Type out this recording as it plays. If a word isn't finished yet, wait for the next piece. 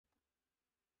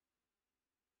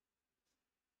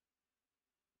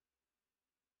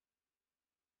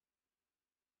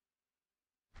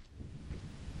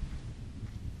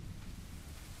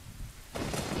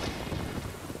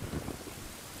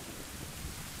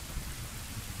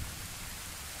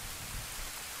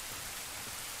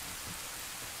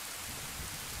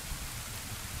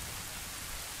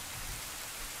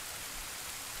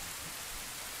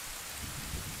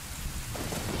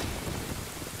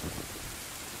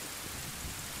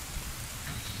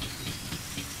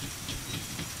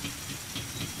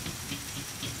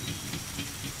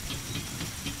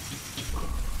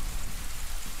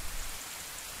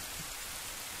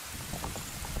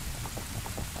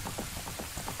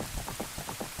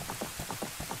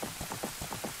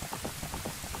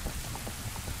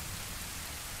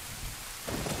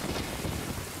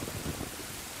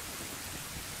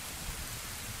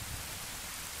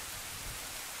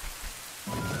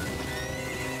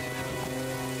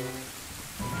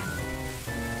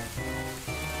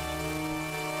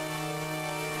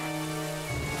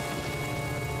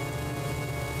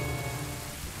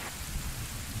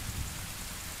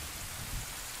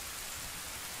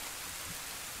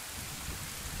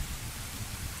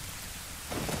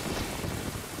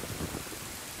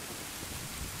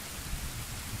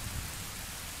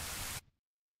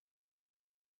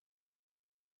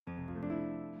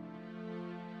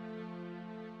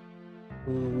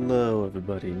Hello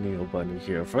everybody, Neobunny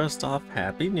here. First off,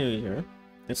 Happy New Year.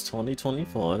 It's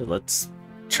 2024, let's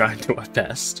try and do our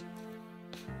best.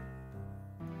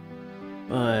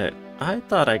 But I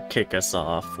thought I'd kick us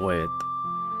off with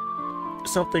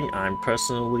something I'm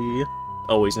personally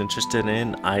always interested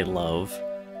in. I love,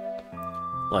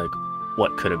 like,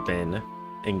 what could have been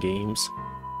in games.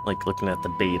 Like, looking at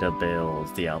the beta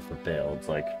builds, the alpha builds,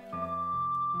 like,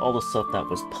 all the stuff that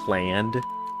was planned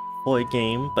for a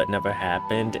game but never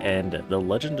happened, and The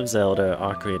Legend of Zelda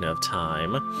Ocarina of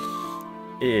Time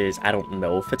is, I don't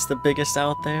know if it's the biggest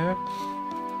out there,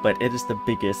 but it is the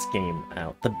biggest game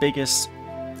out.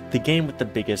 The game with the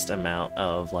biggest amount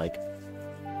of, like,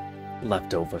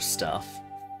 leftover stuff.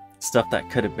 Stuff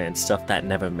that could have been, stuff that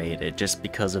never made it, just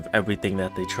because of everything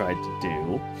that they tried to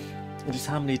do. And just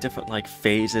how many different, like,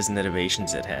 phases and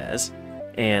iterations it has.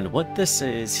 And what this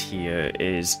is here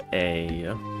is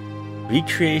a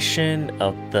recreation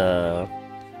of the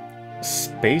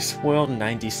Spaceworld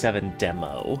 97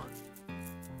 demo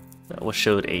that was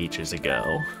showed ages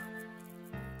ago.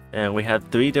 And we had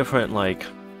 3 different, like,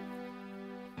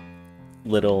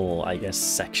 little, I guess,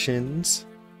 sections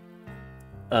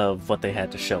of what they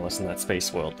had to show us in that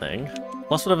Spaceworld thing.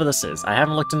 Plus whatever this is. I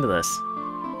haven't looked into this.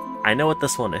 I know what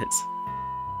this one is.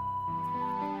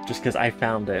 Just because I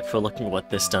found it for looking what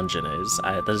this dungeon is.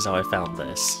 This is how I found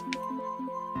this.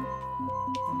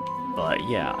 But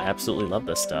yeah, I absolutely love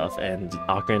this stuff, and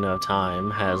Ocarina of Time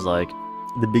has, like,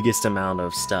 the biggest amount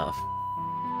of stuff.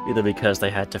 Either because they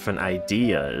had different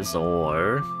ideas,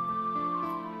 or,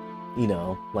 you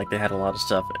know, like they had a lot of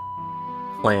stuff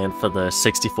planned for the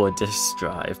 64 disc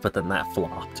drive, but then that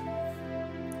flopped.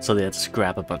 So they had to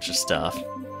scrap a bunch of stuff.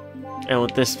 And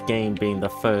with this game being the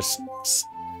first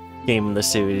game in the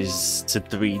series to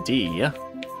 3D,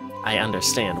 I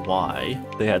understand why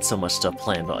they had so much stuff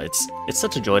planned, but it's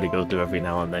such a joy to go through every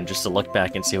now and then just to look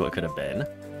back and see what could have been.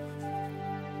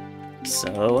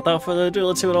 So, without further ado,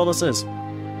 let's see what all this is.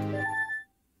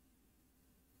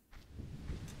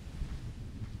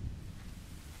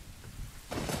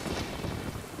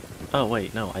 Oh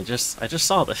wait, no, I just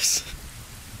saw this.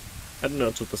 I didn't know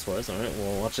that's what this was. Alright,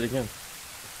 we'll watch it again.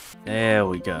 There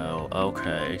we go.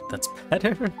 Okay, that's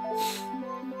better.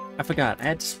 I forgot, I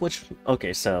had to switch.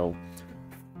 Okay, so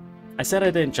I said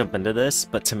I didn't jump into this,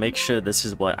 but to make sure this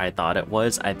is what I thought it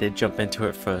was, I did jump into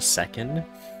it for a second.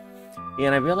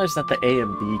 And I realized that the A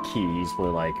and B keys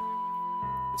were, like,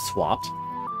 swapped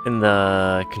in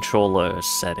the controller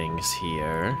settings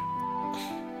here.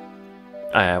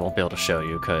 I won't be able to show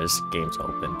you because game's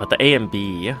open, but the A and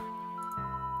B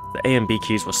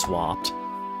keys were swapped.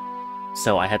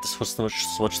 So I had to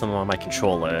switch them on my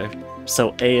controller.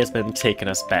 So A has been taking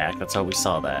us back. That's how we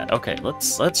saw that. Okay,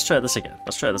 let's try this again.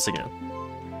 Let's try this again.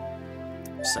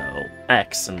 So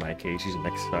X in my case, using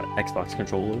Xbox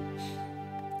controller.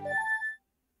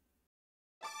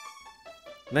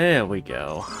 There we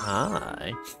go.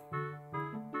 Hi.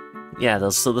 Yeah,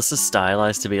 so this is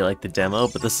stylized to be like the demo,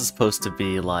 but this is supposed to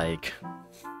be like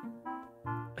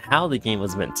how the game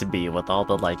was meant to be, with all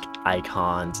the, like,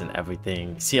 icons and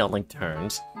everything. See how Link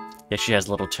turns? Yeah, she has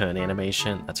a little turn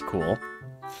animation. That's cool.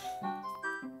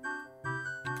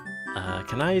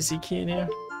 Can I Z key in here?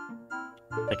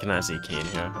 I cannot Z key in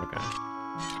here. Okay.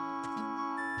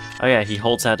 Oh yeah, he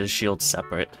holds out his shield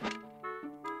separate.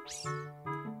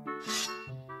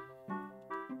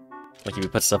 Like, if you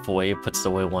put stuff away, he puts it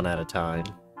away one at a time.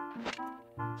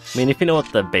 I mean, if you know what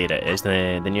the beta is,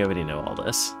 then you already know all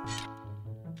this.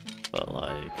 But,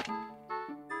 like...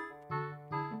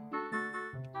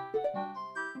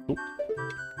 Oop.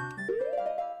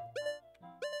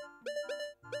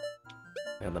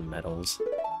 And the medals.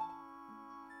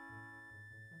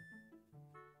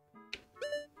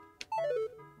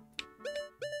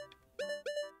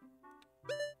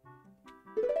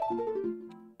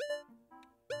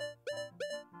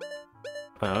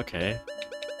 Oh, okay.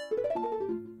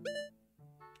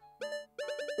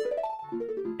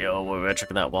 Yo, we're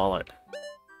checking that wallet.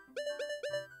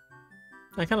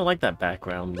 I kind of like that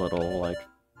background little, like,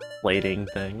 plating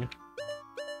thing.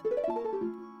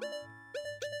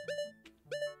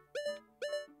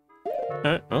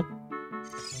 Oh?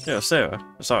 Yo, Sarah.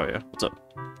 Sorry, what's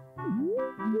up?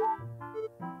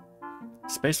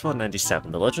 Spaceworld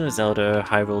 97, The Legend of Zelda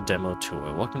Hyrule Demo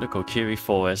Tour. Welcome to Kokiri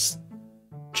Forest.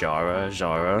 Jara.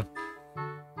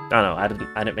 Oh no, I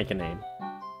didn't make a name.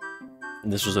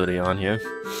 This was already on here.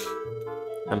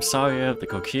 I'm Saria of the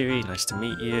Kokiri, nice to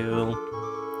meet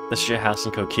you. This is your house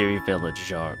in Kokiri Village,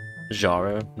 Jara.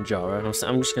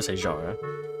 I'm just gonna say Jara.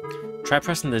 Try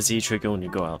pressing the Z trigger when you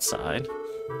go outside.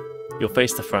 You'll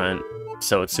face the front,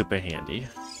 so it's super handy.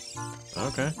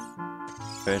 Okay.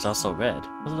 But it's also red.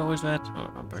 Was it always red? I don't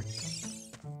remember.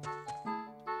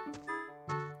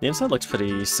 The inside looks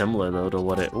pretty similar, though, to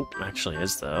what it actually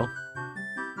is, though.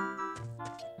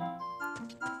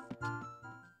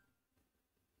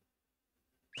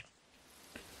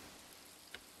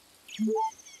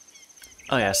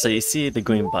 Oh yeah, so you see the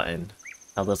green button.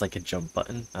 How there's like a jump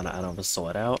button? I don't know if I saw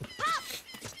it out.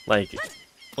 Like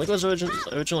was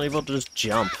originally able to just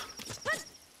jump.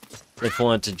 If you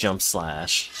wanted to jump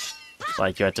slash.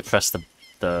 Like you had to press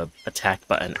the attack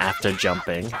button after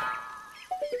jumping.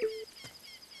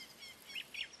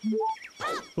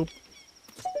 Oop.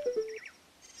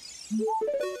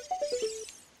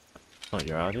 Oh,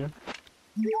 you're out here?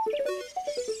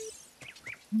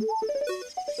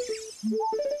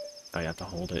 Oh, you have to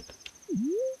hold it.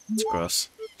 It's gross.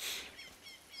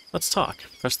 Let's talk.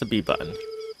 Press the B button.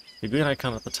 The green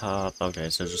icon at the top. Okay,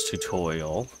 so just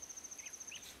tutorial.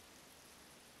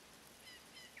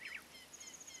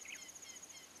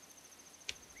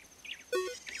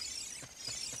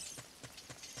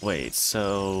 Wait,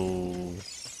 so...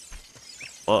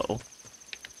 Whoa.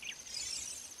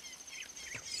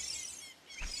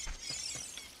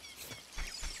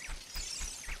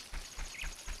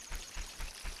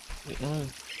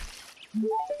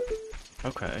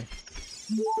 Okay.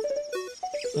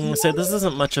 So this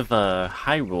isn't much of a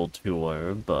Hyrule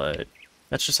tour, but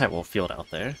that's just Hyrule Field out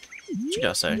there. What you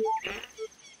gotta say?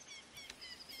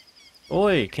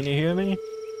 Oi, can you hear me?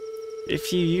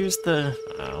 If you use the...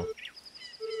 Oh.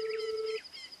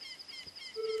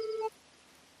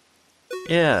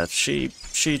 Yeah, she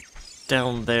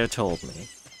down there told me.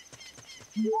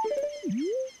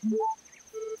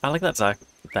 I like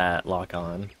that lock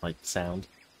on, like, sound.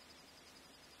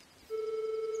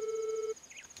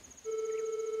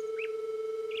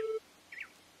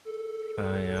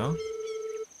 Yeah.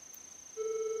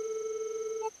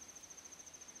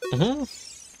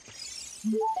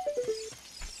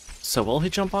 So will he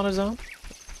jump on his own?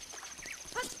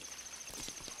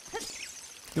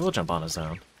 He will jump on his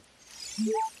own.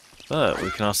 But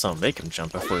we can also make him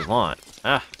jump if we want.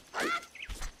 Ah!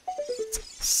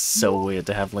 It's so weird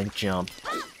to have Link jump.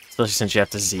 Especially since you have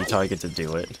to Z-target to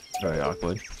do it. It's very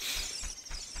awkward.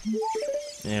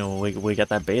 Yeah, well, we got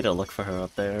that beta look for her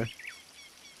up there.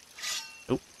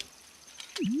 Oop.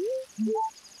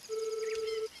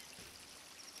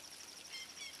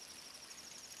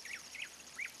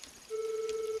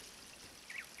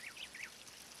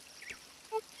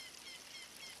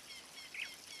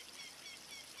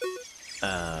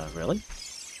 Really?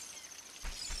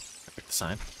 Pick the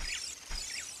sign.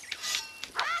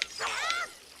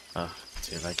 Oh, let's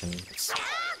see if I can...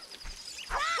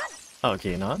 Oh,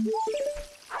 okay, not?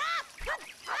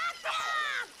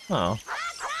 Oh.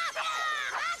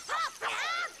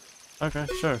 Okay,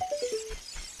 sure.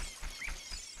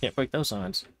 Can't break those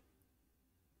signs.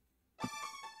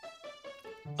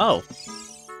 Oh!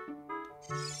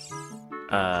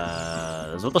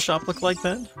 Does what the shop look like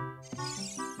then?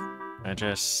 I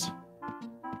just...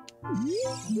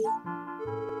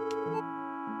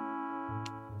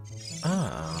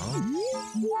 Oh.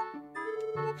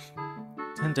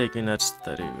 10 daily nuts,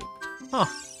 30. Huh.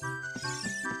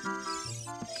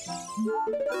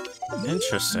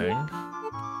 Interesting.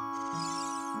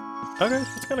 Okay,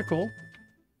 that's kind of cool.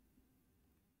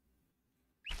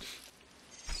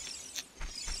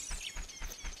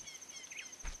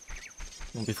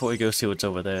 Well, before we go see what's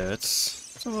over there, what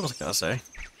else I gotta say?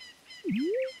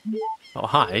 Oh,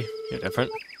 hi. You're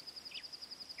different.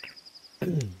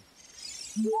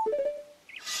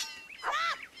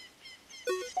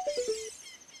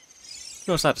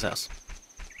 Go inside his house.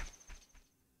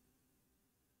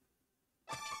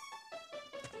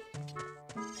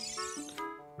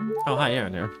 Oh, hi,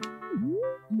 Aaron here.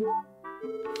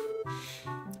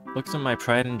 Look to my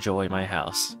pride and joy, my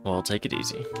house. Well, take it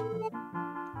easy.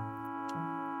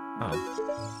 Oh.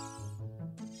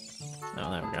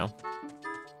 Oh, there we go.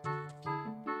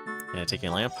 Yeah, take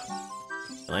your lamp.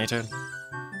 Your lantern.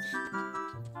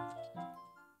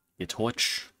 Your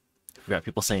torch. We got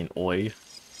people saying oi. Your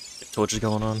torch is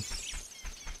going on.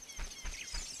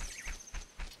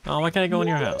 Oh, why can't I go in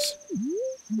your house?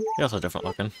 You're also different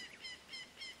looking.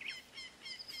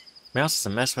 My house is a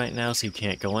mess right now, so you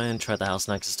can't go in. Try the house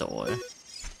next door.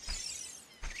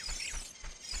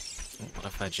 What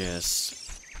if I just...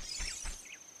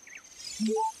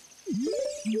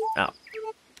 Oh.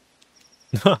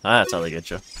 That's how they get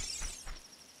you.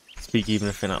 Speak even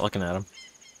if you're not looking at them.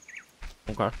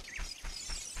 Okay.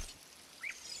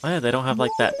 Oh yeah, they don't have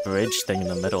like that bridge thing in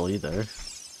the middle either.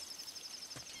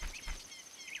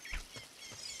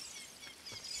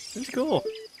 It's cool.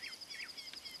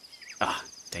 Ah,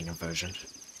 dang inversion.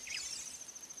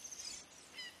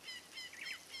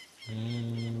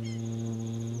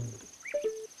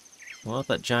 Well,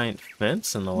 that giant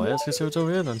fence in the way. Let's go see what's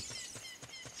over here then.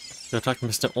 Go talk to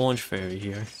Mr. Orange Fairy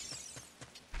here.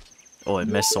 Oh, wait,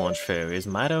 Miss Orange Fairy. Is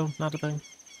Mido not a thing?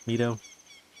 Mido?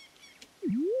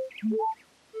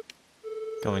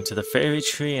 Going to the fairy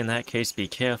tree. In that case, be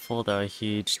careful. There are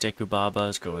huge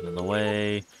Dekubabas going in the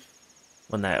way.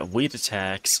 When that weed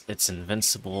attacks, it's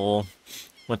invincible.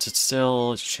 Once it's still,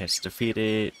 there's a chance to defeat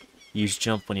it. Use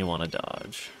jump when you want to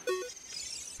dodge.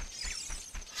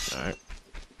 Alright.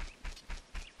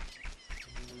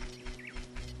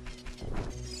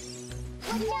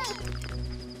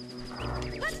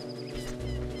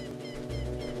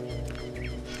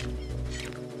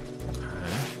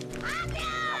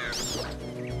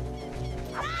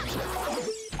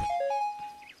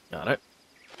 Got it.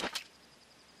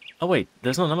 Oh wait,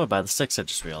 there's no number by the sticks, I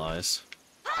just realized.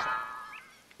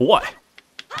 What?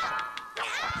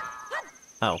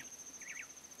 Oh.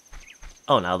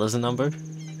 Oh, now there's a number?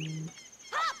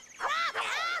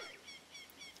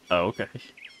 Oh, okay.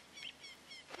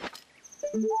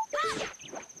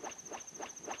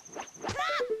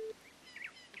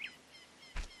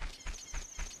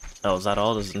 Oh, is that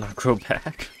all? Does it not grow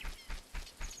back?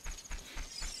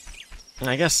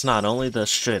 I guess not. Only the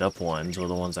straight up ones were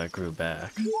the ones that grew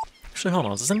back. Actually, hold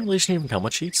on. Does emulation even come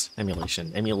with cheats?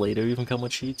 Emulator even come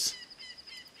with cheats?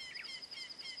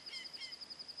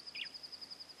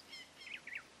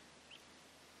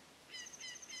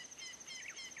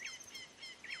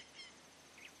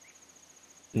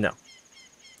 No.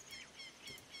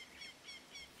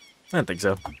 I don't think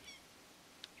so.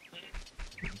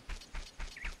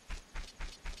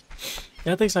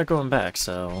 Yeah, things not going back,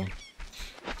 so...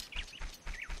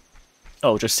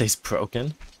 Oh, it just stays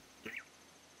broken?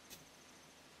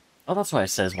 Oh, that's why it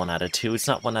says 1 out of 2. It's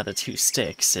not 1 out of 2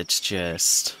 sticks, it's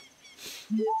just...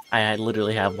 I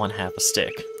literally have 1/2 a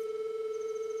stick.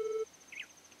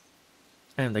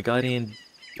 And the guardian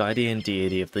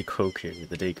deity of the Koku,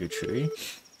 the Deku Tree.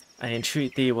 I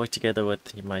entreat thee, work together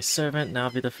with my servant,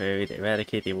 Navi the Fairy, to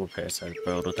eradicate the evil parasite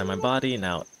burrowed within my body.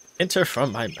 Now, enter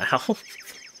from my mouth.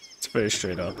 It's very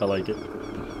straight up, I like it.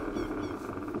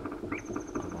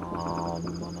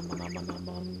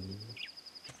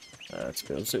 Let's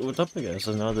go see what's up, I guess.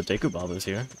 There's no other Deku Babas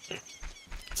here. Is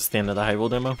this the end of the Hyrule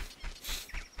demo?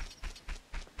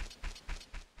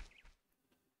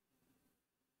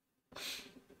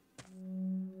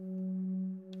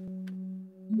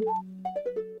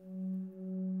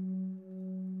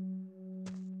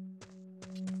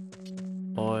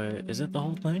 Or is it the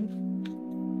whole thing?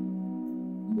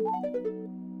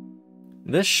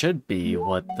 This should be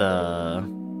what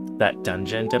that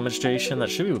dungeon demonstration, that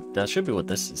should be what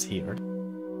this is here.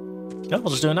 Yeah, we'll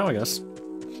just do it now, I guess.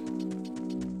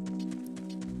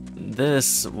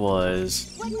 This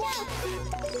was...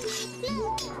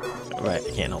 Right,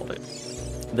 I can't hold it.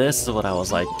 This is what I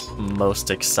was, like,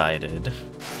 most excited.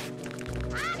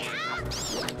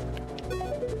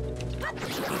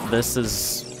 This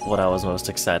is what I was most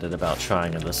excited about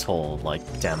trying in this whole, like,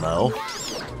 demo.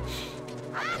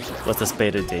 With this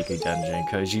beta Deku dungeon,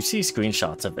 because you see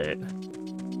screenshots of it.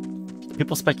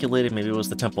 People speculated maybe it was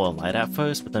the Temple of Light at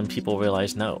first, but then people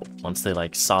realized no. Once they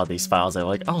like saw these files, they were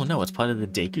like, oh no, it's part of the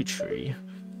Deku Tree.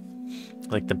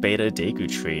 Like the beta Deku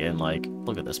Tree, and like,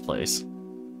 look at this place.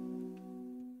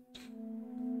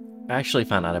 I actually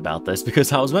found out about this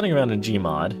because I was running around in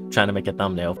Gmod, trying to make a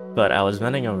thumbnail, but I was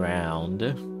running around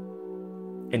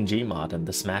in Gmod and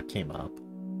this map came up.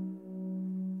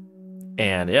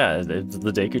 And yeah, the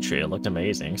Deku Tree, it looked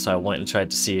amazing, so I went and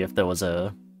tried to see if there was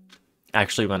a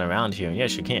actually run around here, and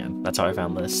yes, you can. That's how I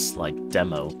found this, like,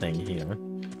 demo thing here.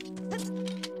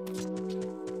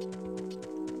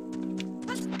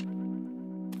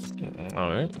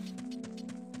 Alright.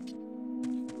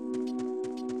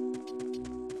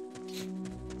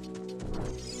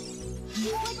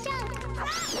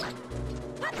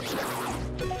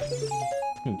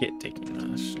 You can get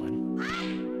taken, actually.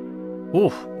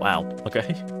 Ooh, wow,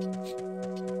 okay.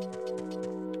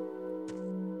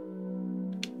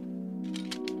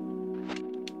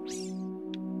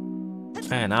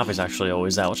 And Navi's actually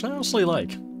always out, which I honestly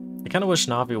like. I kind of wish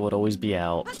Navi would always be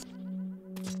out,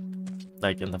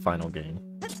 like, in the final game.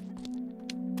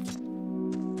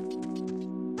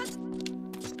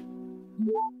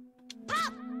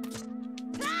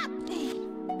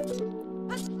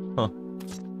 Huh.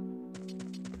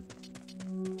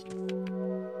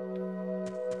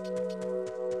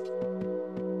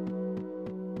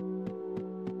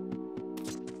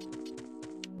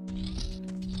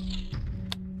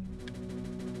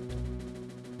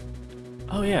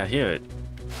 Oh yeah, here it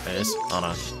is. Oh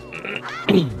no.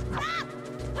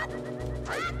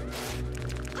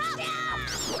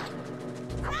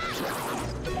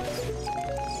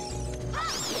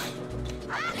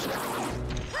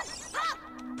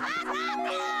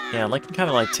 Yeah, I can kind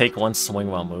of like take one swing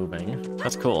while moving.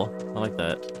 That's cool. I like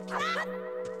that.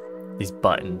 These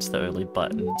buttons, the early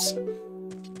buttons.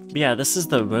 But yeah, this is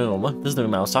the room. This is the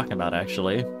room I was talking about,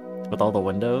 actually. With all the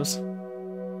windows.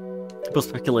 People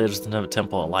speculators didn't have a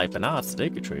temple of light, but now it's the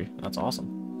Deku Tree. That's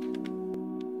awesome.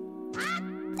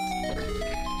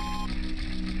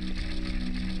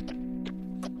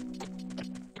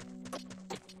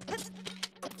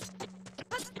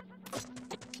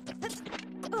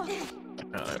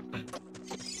 Alright.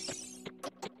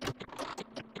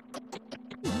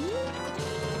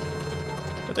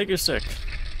 I think you're sick.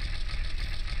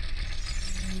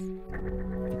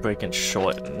 Breaking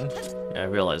shorten. Yeah, I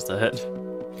realized that.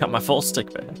 Got my full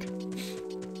stick back.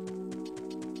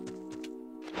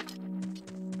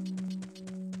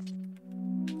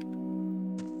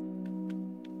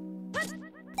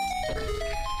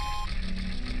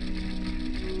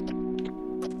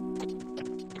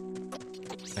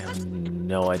 I have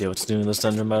no idea what to do in this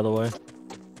dungeon, by the way.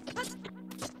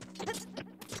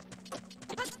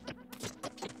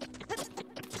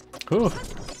 Whew.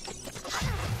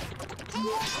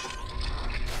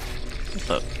 What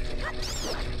the?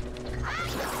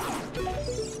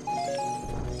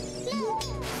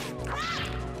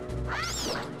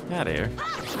 Get out of here.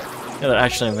 Yeah, they're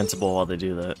actually invincible while they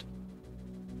do that.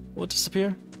 Will it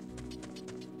disappear?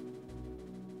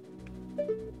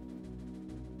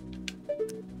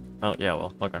 Oh, yeah,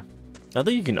 well, okay. I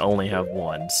think you can only have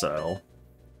one, so...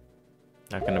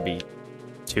 Not gonna be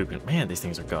too... Man, these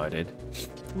things are guarded.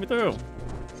 Let me through!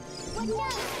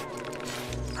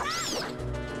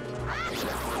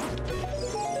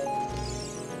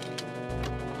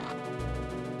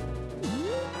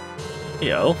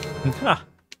 Yo. Ha!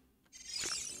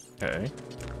 Okay.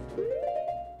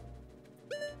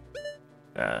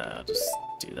 I'll just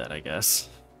do that, I guess.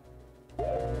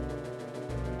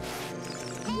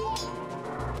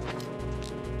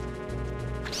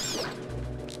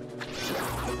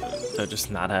 They're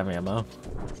just not having ammo.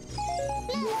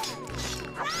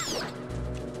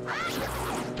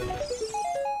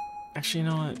 Actually, you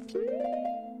know what?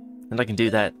 And I can do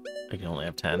that. I can only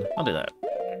have 10. I'll do that.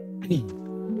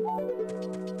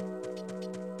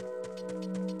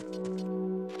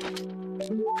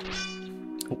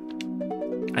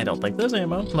 I don't think there's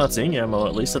ammo. I'm not seeing ammo,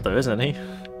 at least if there is any.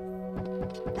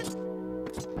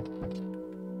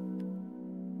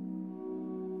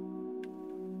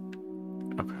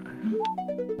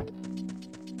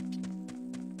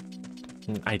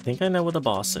 I think I know where the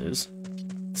boss is,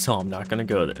 so I'm not gonna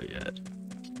go there yet.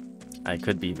 I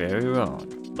could be very wrong,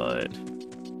 but...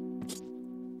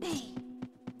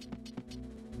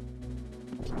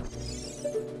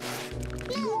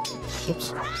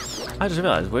 Oops. I just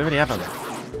realized we already have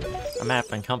a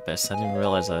map and compass. I didn't even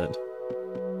realize that.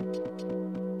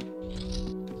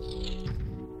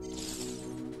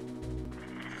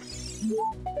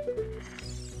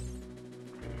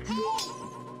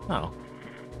 Oh.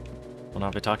 Will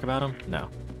not be talking about him? No.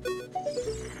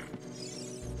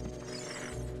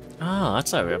 Oh,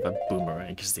 that's why we have a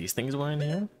boomerang, because these things were in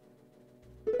here?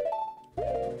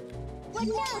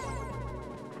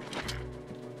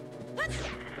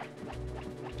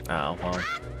 Oh, well.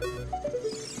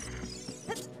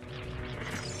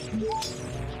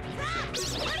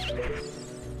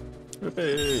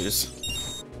 Rupees!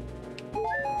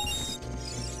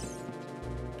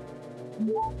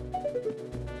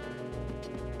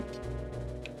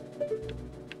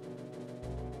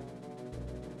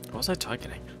 What was I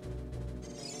targeting?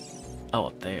 Oh,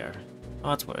 up there. Oh,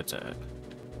 that's where it's at.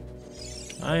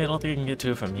 I don't think I can get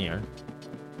to it from here.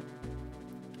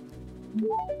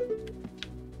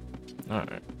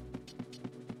 Alright.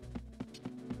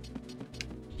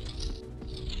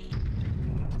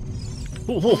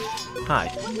 Ooh, ooh. Hi.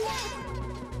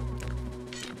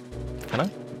 Can I?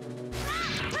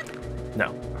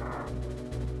 No.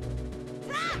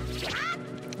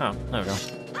 Oh, there we go.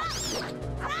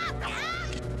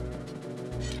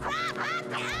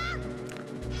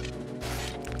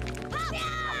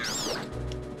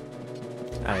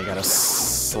 Ah, you gotta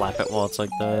slap it while it's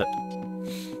like that.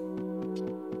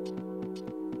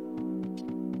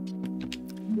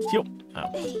 Yo.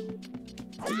 Oh.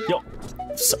 Yo.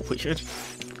 So weird.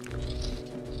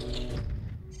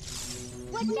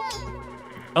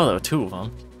 Oh, there were two of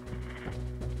them.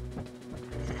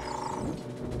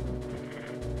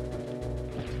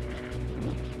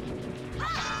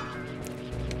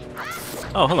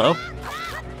 Oh, hello.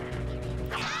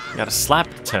 You gotta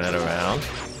slap to turn it around.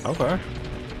 Okay.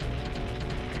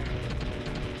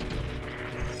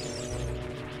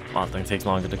 Well, that thing takes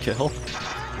longer to kill.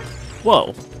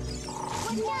 Whoa.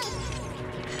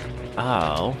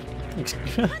 Oh.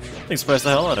 They surprised the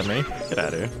hell out of me. Get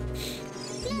out of here.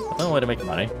 No way to make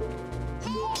money.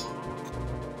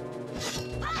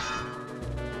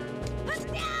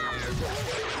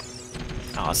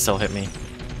 Oh, it still hit me.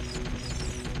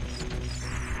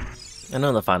 I know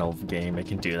in the final game it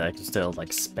can do that, it can still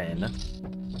like spin.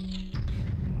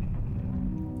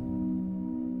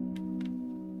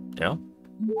 Yeah.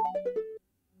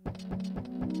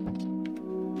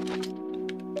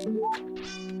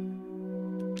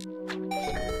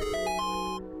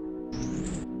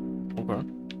 Okay.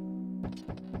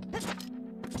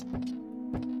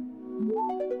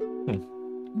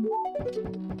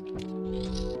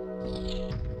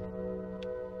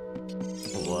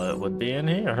 What would be in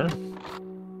here?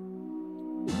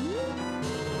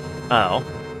 Oh.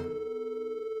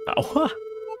 Oh.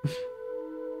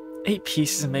 8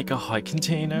 pieces make a heart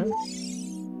container?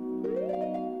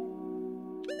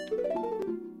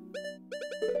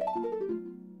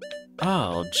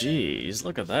 Oh, jeez.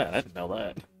 Look at that. I didn't know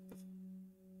that.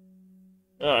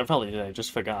 Oh, I probably did. I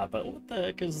just forgot, but what the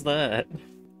heck is that?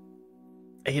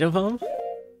 8 of them?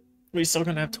 We're still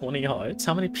gonna have 20 hearts?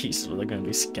 How many pieces are there gonna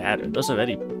be scattered? There's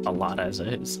already a lot as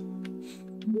is.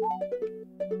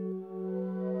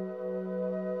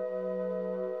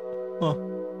 Huh.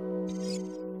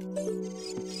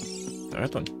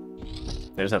 Alright then.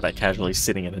 They just have that casually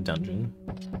sitting in a dungeon.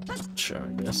 Sure,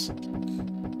 I guess.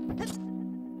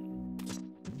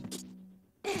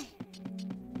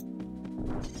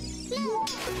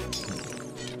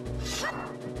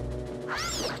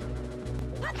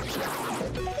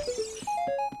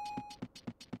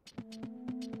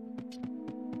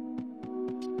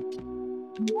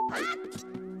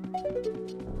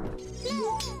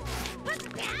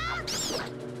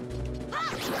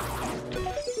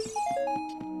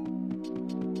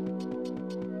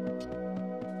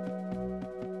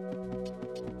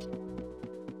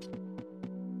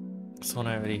 This one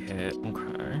I already hit.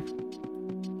 Okay.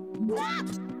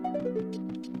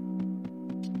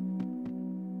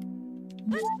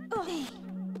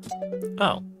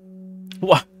 Oh.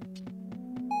 What?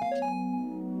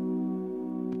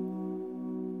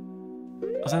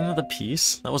 Was that another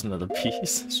piece? That was another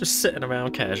piece. It's just sitting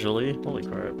around casually. Holy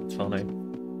crap, it's funny.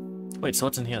 Wait, so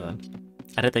what's in here then?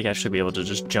 I didn't think I should be able to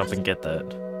just jump and get that.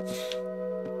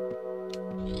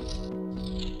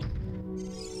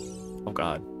 Oh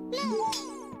god.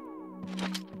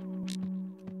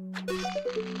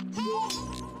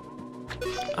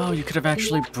 Oh, you could have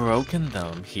actually broken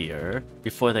them here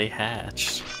before they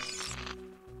hatched.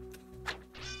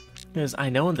 Because I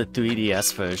know in the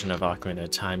 3DS version of Ocarina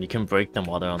of Time, you can break them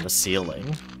while they're on the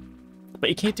ceiling. But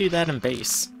you can't do that in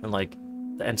base, in like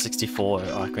the N64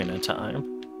 Ocarina of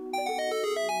Time.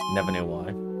 Never knew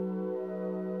why.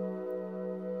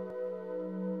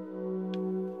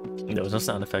 There was no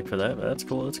sound effect for that, but that's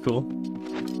cool, that's cool.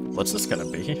 What's this gonna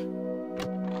be?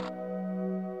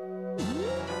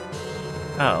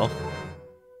 Oh.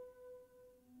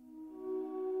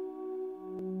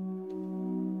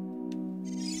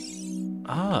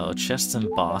 Oh, chests and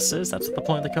bosses? That's what the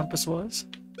point of the compass was?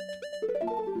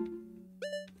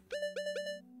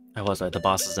 I was right, the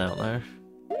boss is out there.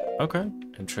 Okay,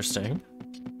 interesting.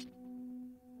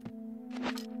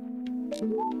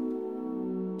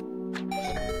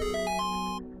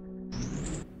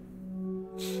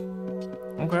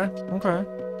 Okay, okay.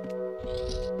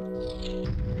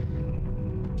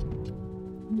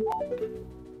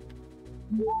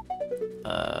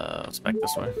 Let's back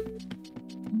this way.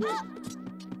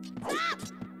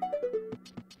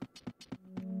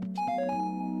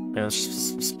 Yeah,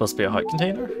 it's supposed to be a heart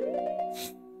container?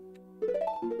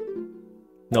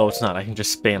 No, it's not. I can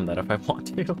just spam that if I want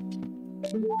to. Oop.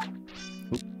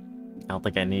 I don't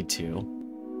think I need to.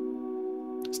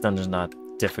 This dungeon's not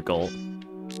difficult.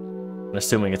 I'm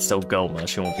assuming it's still Goma.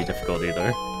 She won't be difficult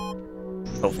either.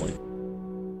 Hopefully.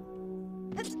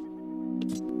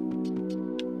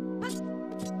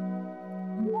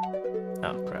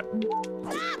 Oh, crap.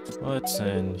 What's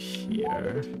in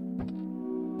here?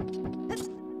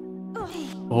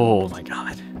 Oh my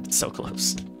god. It's so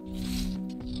close.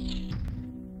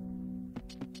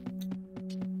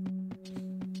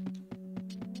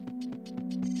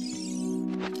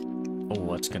 Oh,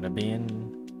 what's gonna be in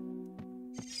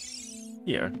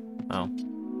here? Oh.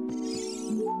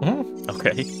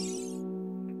 Okay.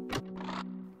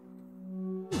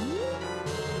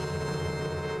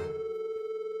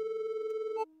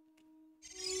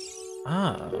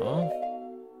 Oh.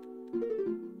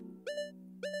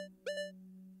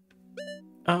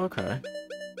 Oh, okay.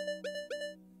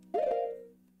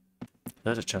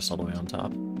 There's a chest all the way on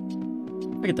top.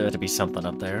 I figured there had to be something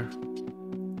up there.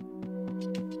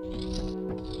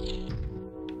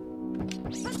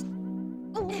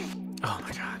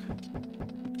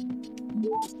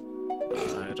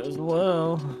 Might as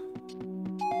well.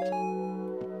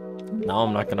 No,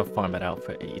 I'm not gonna farm it out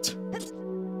for 8.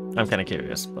 I'm kinda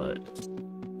curious, but...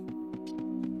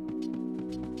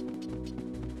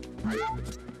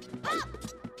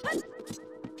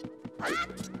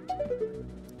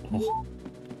 Oh.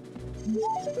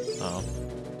 Oh.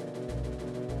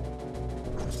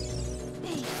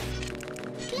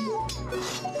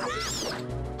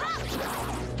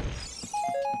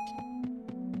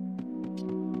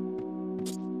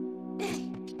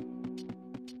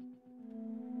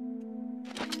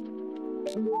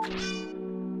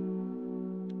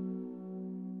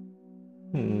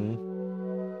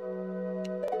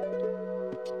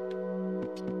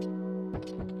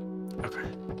 Okay.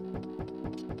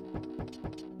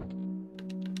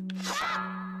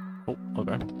 Oh,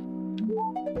 okay.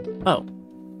 Oh.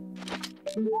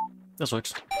 This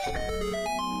works.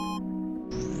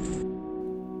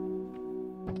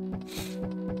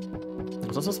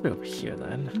 Was I supposed to be over here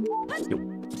then? Yo.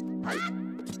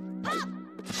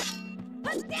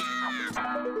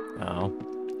 Oh.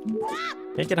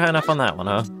 Can't get high enough on that one,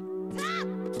 huh?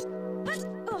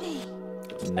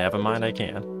 Never mind, I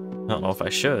can. I don't know if I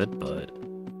should, but...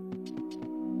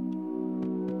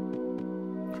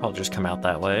 I'll just come out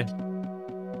that way.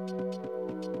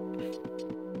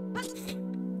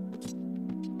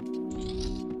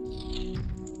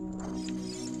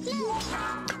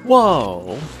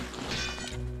 Whoa!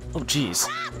 Oh, jeez.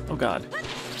 Oh, God.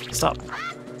 Stop.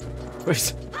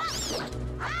 Wait.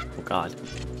 Oh, God.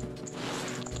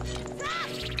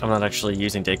 I'm not actually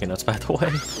using Daking Nuts, by the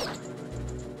way.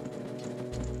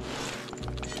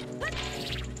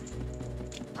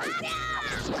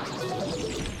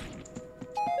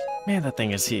 Man, that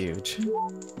thing is huge.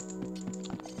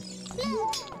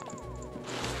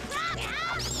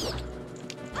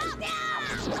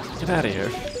 Get out of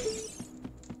here.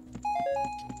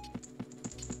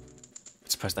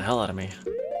 It surprised the hell out of me.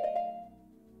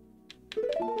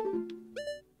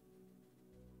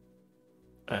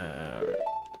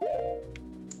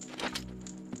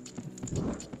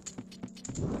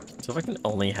 So if I can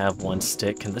only have one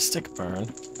stick, can this stick burn?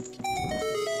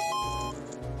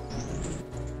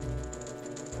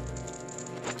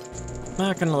 I'm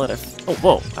not gonna let it. Oh,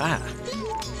 whoa! Ah!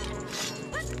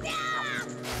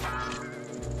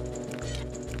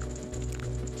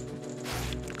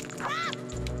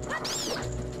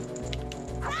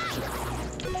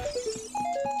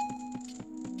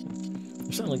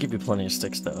 I'll certainly give you plenty of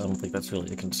sticks, though. I don't think that's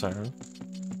really a concern.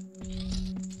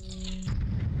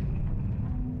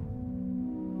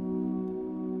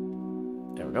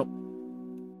 There we go.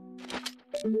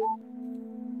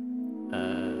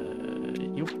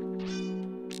 You.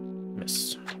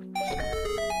 Miss.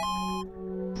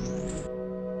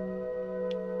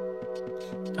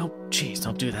 Oh, jeez,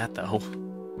 don't do that, though.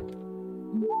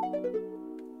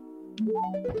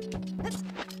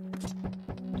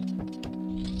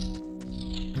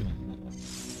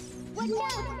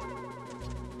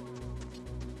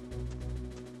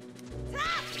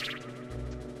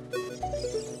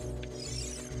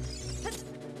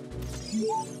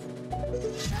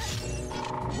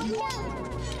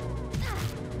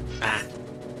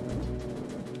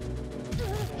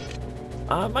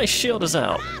 My shield is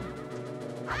out.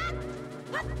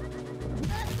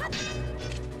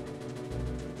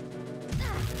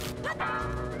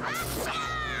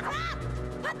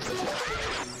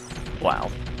 Wow.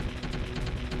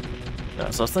 Yeah,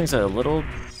 so those things are a little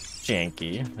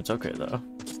janky. It's okay though.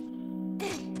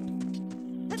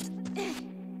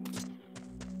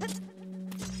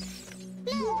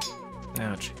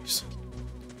 Oh, jeez.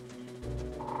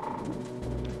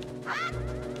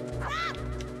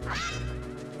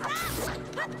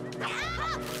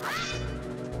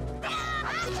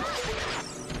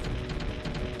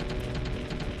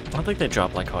 I don't think they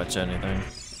drop like hearts or anything.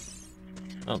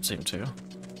 I don't seem to.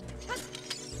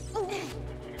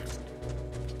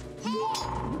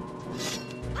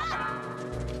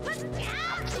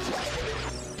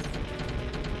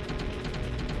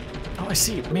 Oh, I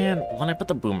see. Man, when I put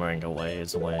the boomerang away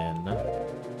is when...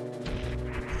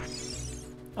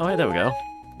 Oh, hey, there we go.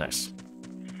 Nice.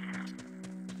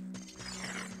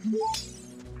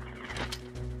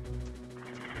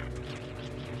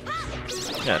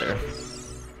 Got her.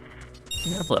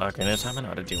 Yeah, I played Ocarina time. I know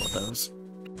how to deal with those.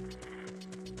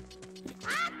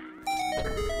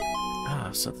 Ah,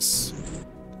 so this...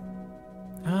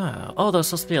 Ah, oh, there's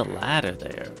supposed to be a ladder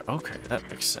there. Okay, that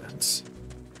makes sense.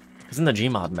 Because in the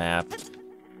Gmod map,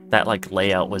 that, like,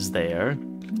 layout was there,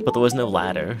 but there was no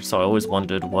ladder, so I always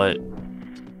wondered what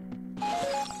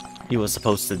he was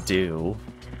supposed to do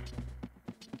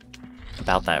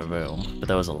about that room, but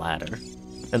there was a ladder.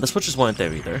 And the switches weren't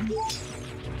there either.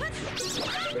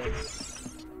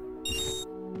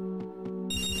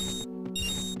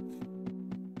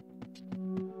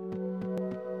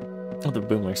 Oh, the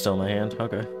boomerang's still in my hand.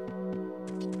 Okay.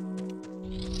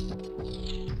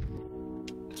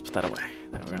 Let's put that away.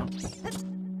 There we go.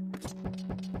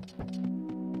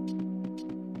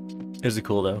 Is it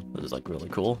cool though? This is like really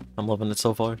cool. I'm loving it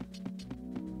so far.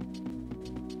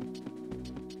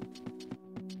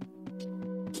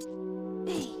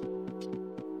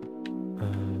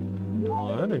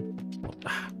 Alrighty.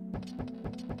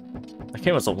 That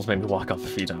game has almost made me walk off a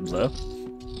few times though.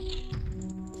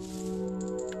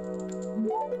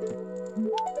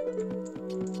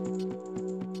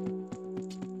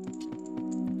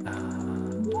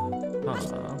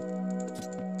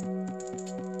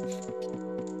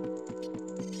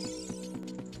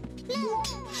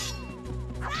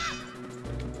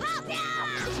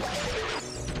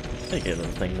 I get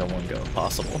everything in one go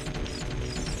possible.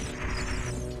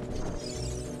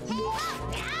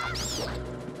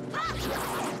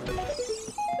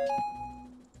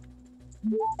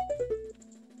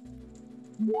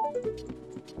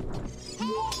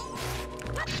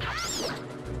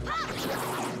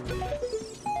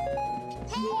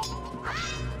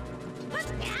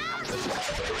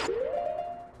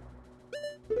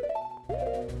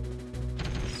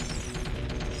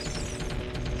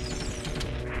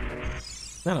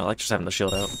 Man, I like just having the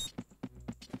shield out.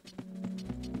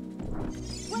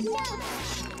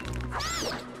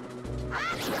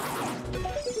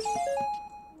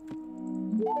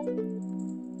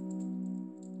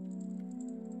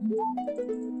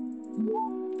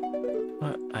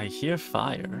 What? I hear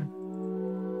fire.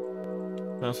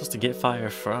 Where am I supposed to get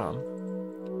fire from?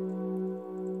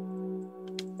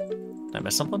 Did I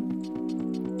miss something?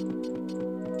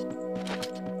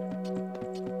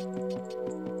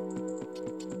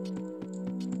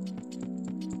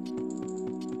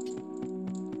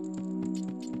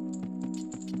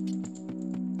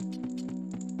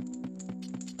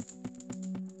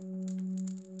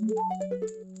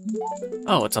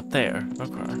 Oh, it's up there.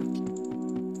 Okay.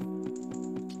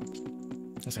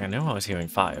 I knew I was hearing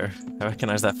fire. I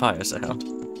recognize that fire sound.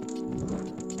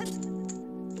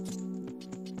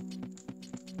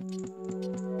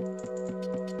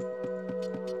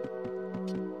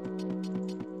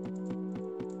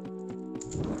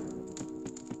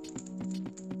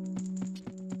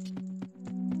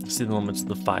 I see the moments of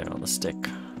the fire on the stick.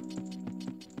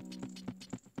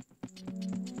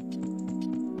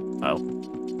 Oh.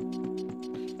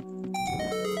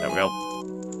 There we go.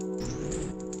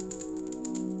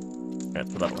 Alright,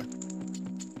 put that away.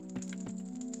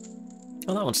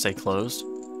 Oh, that one stayed closed.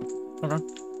 Okay.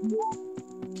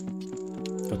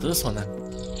 Go to this one then.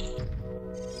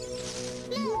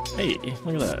 Hey,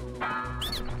 look at that.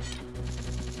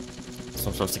 That's what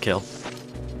I'm supposed to kill.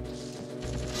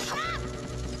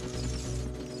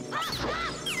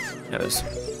 Yeah, it is.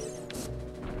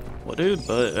 Well, dude,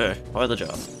 but why the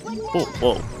job? Oh,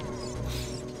 whoa.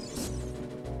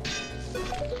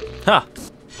 Ha!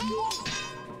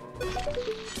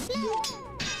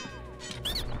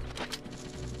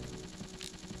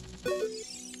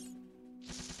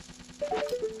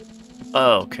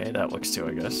 Oh, okay, that works too,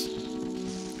 I guess.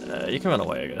 You can run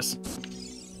away, I guess.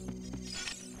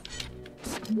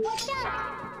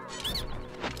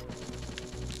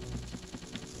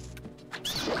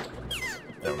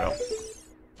 There we go.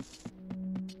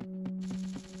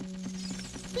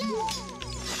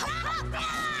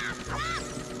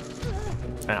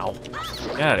 Ow.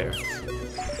 Get out of here.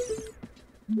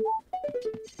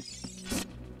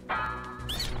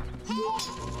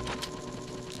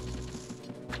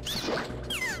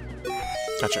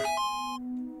 Gotcha.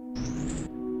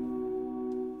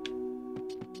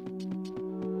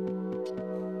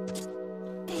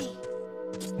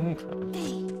 Okay.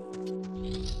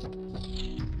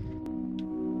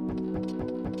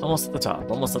 Almost at the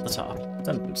top, almost at the top.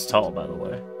 It's tall, by the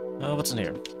way. Oh, what's in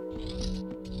here?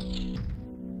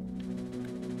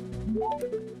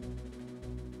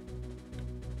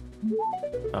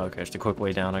 Okay, just a quick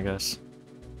way down, I guess.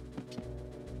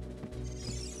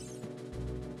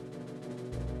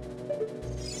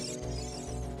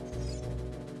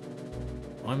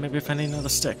 Or maybe if I need another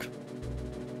stick.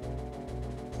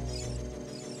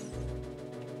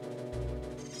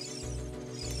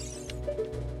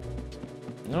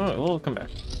 Alright, we'll come back.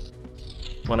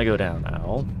 When I go down,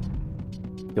 I'll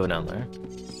go down there.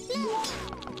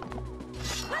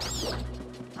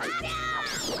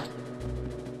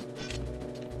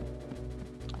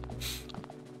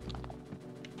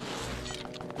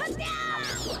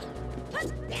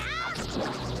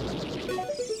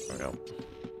 There we go.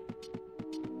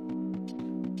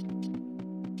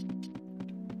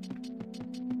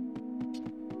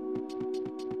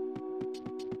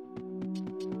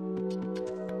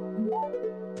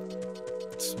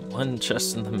 One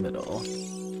chest in the middle.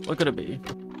 What could it be?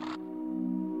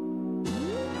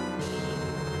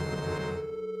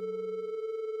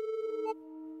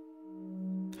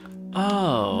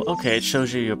 Oh, okay, it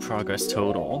shows you your progress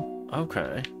total.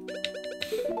 Okay.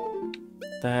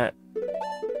 That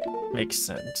makes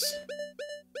sense.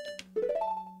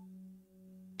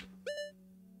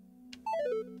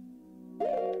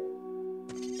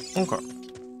 Okay.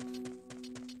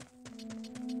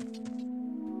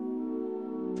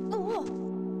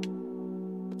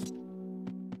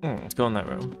 Let's go in that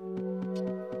room.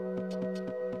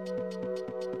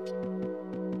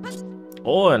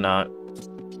 Or not.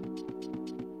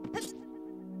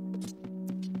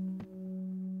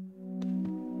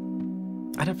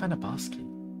 I didn't find a boss key.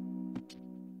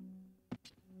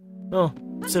 Oh,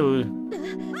 so...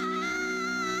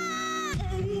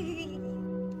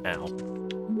 Ow.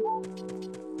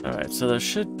 Alright, so there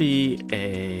should be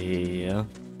a...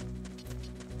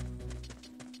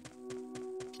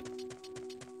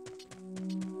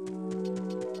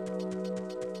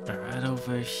 Right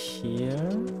over here.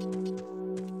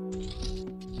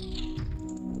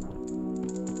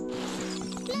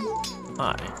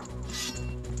 Hi.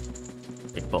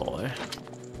 Big boy.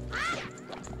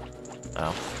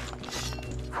 Oh.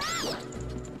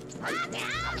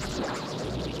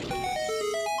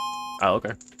 Oh,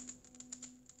 okay.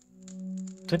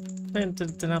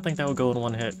 Did not think that would go in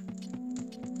one hit.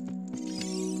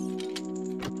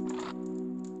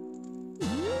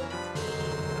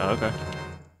 Oh, okay.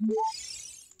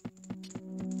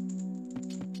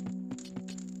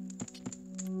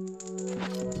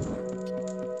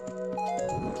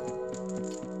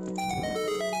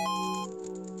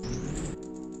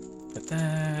 Get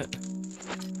that.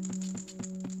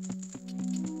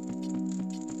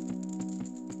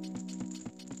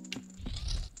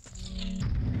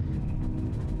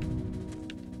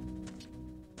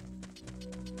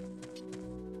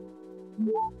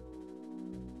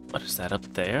 What is that up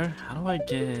there? How do I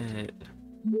get...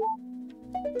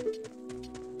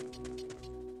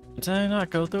 Did I not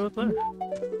go through it there?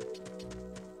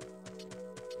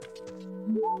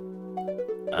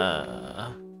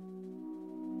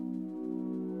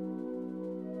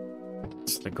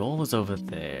 So the goal is over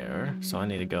there, so I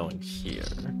need to go in here.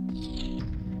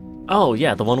 Oh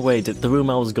yeah, the one way, the room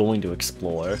I was going to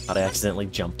explore, but I accidentally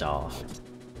jumped off.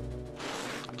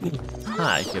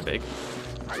 Hi, you're big.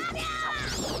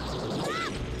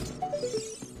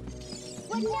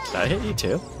 Did I hit you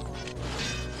too?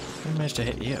 I managed to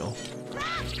hit you.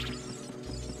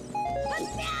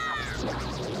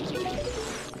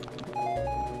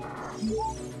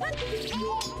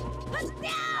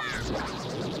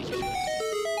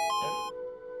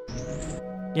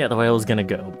 Yeah, the way I was gonna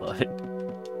go, but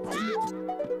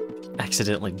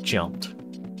accidentally jumped.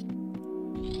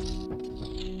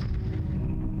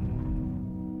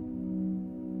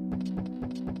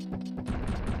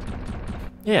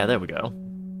 Yeah, there we go.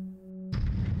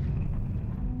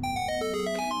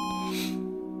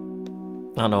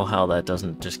 I don't know how that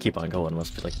doesn't just keep on going. It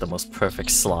must be like the most perfect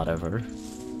slot ever.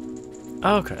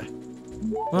 Okay.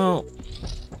 Well...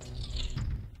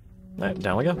 Alright,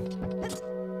 down we go.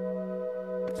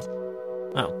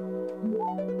 Oh.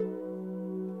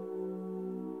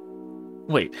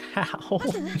 Wait, how?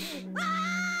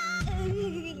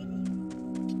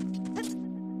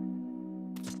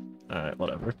 Alright,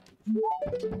 whatever.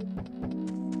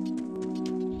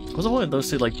 Was it one of those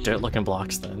two, like, dirt-looking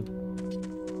blocks, then?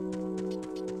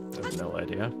 I have no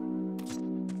idea.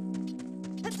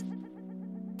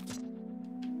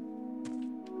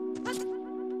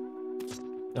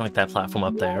 Like that platform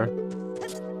up there.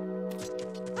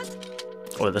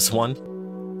 Or this one.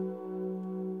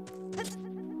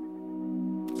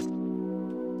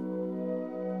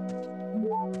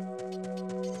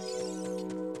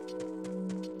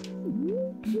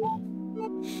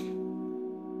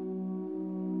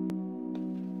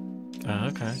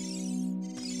 Okay.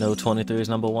 No 23 is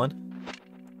number one?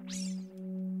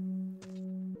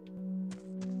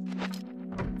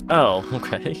 Oh,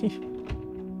 okay.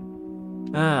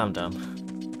 Ah, I'm dumb.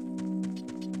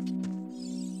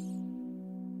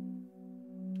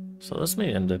 So this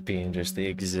may end up being just the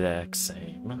exact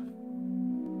same.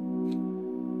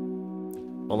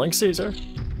 Well, Link Caesar.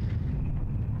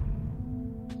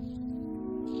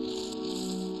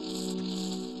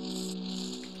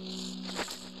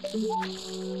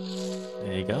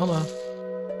 There you go, Ma.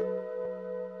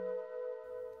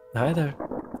 Hi there.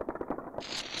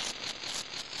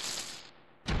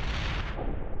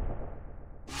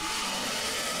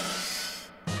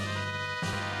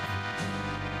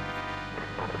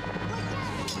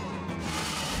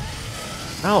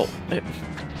 Ow!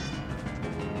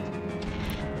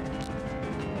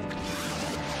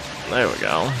 There we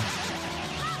go.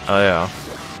 Oh yeah.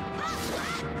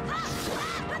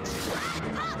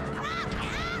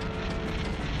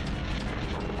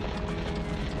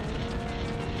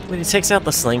 When he takes out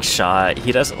the slingshot,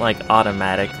 he doesn't like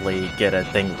automatically get a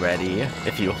thing ready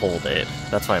if you hold it.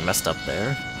 That's why I messed up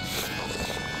there.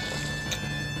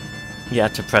 You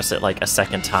have to press it like a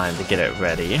second time to get it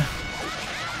ready.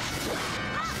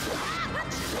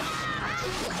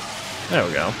 There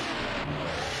we go.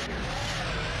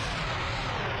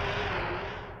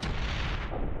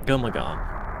 Oh my god.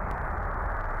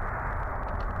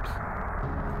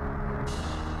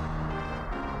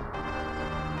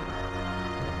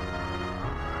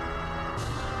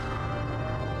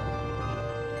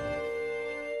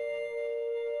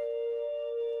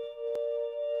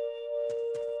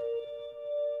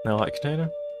 No light container?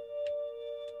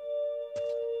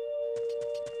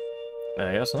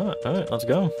 I guess not. Alright, let's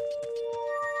go.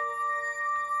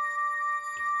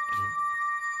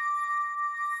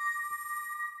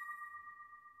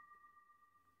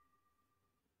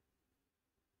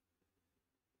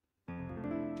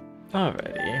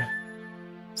 Alrighty.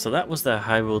 So that was the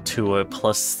Hyrule Tour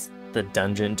plus the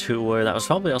Dungeon Tour. That was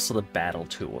probably also the Battle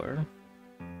Tour.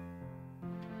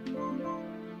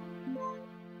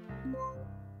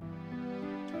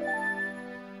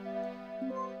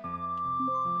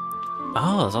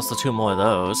 Oh, there's also 2 more of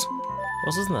those. What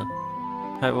else is in the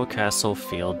Hyrule Castle,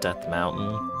 Field, Death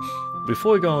Mountain?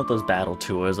 Before we go on with those Battle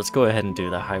Tours, let's go ahead and do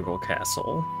the Hyrule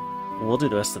Castle. We'll do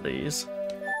the rest of these.